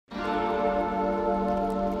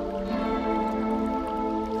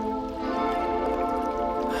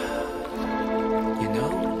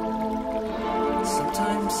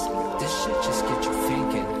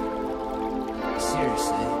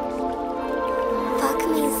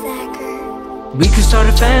We could start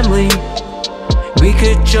a family. We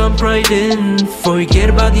could jump right in, forget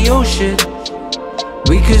about the old shit.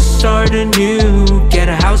 We could start anew, get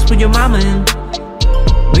a house with your mama in.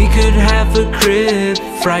 We could have a crib,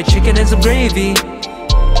 fried chicken and some gravy,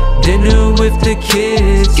 dinner with the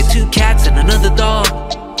kids, get 2 cats and another dog,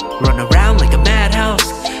 run around like a madhouse.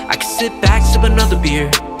 I could sit back, sip another beer,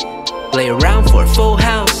 lay around for a full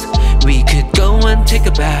house. We could go and take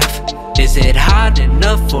a bath. Is it hot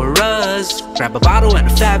enough for us? Grab a bottle and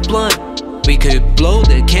a fat blunt. We could blow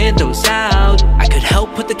the candles out. I could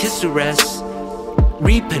help put the kids to rest.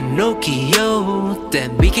 Read Pinocchio,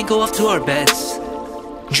 then we can go off to our beds.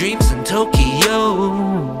 Dreams in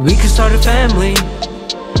Tokyo. We could start a family.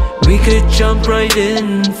 We could jump right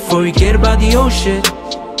in, forget about the old shit.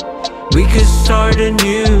 We could start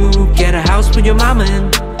anew, get a house with your mama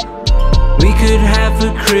in. We could have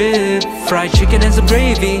a crib, fried chicken and some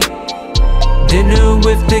gravy, dinner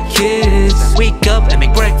with the kids. Wake up and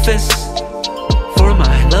make breakfast for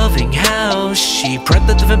my loving house. She prepped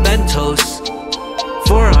the different bentos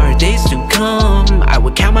for our days to come. I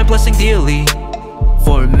would count my blessing dearly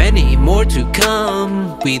for many more to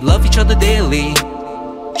come. We love each other daily,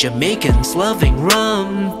 Jamaicans loving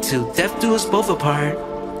rum, till death do us both apart.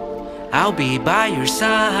 I'll be by your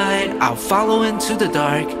side, I'll follow into the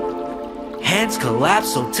dark, hands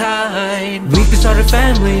collapse so tight. We could start a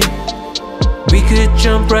family. We could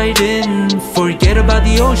jump right in, forget about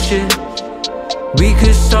the old shit. We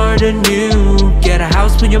could start anew, get a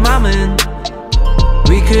house with your mama in.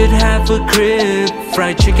 We could have a crib,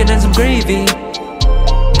 fried chicken and some gravy,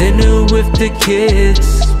 dinner with the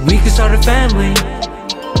kids. We could start a family.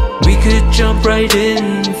 We could jump right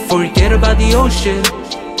in, forget about the old shit.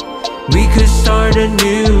 We could start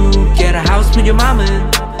anew, get a house with your mama in.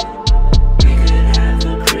 We could have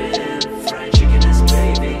a crib, fried chicken and some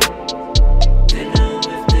gravy, dinner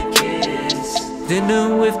with the kids,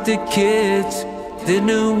 dinner with the kids,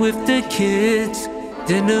 dinner with the kids,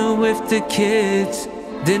 dinner with the kids,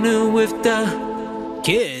 dinner with the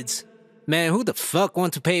kids. Man, who the fuck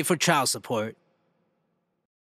wants to pay for child support?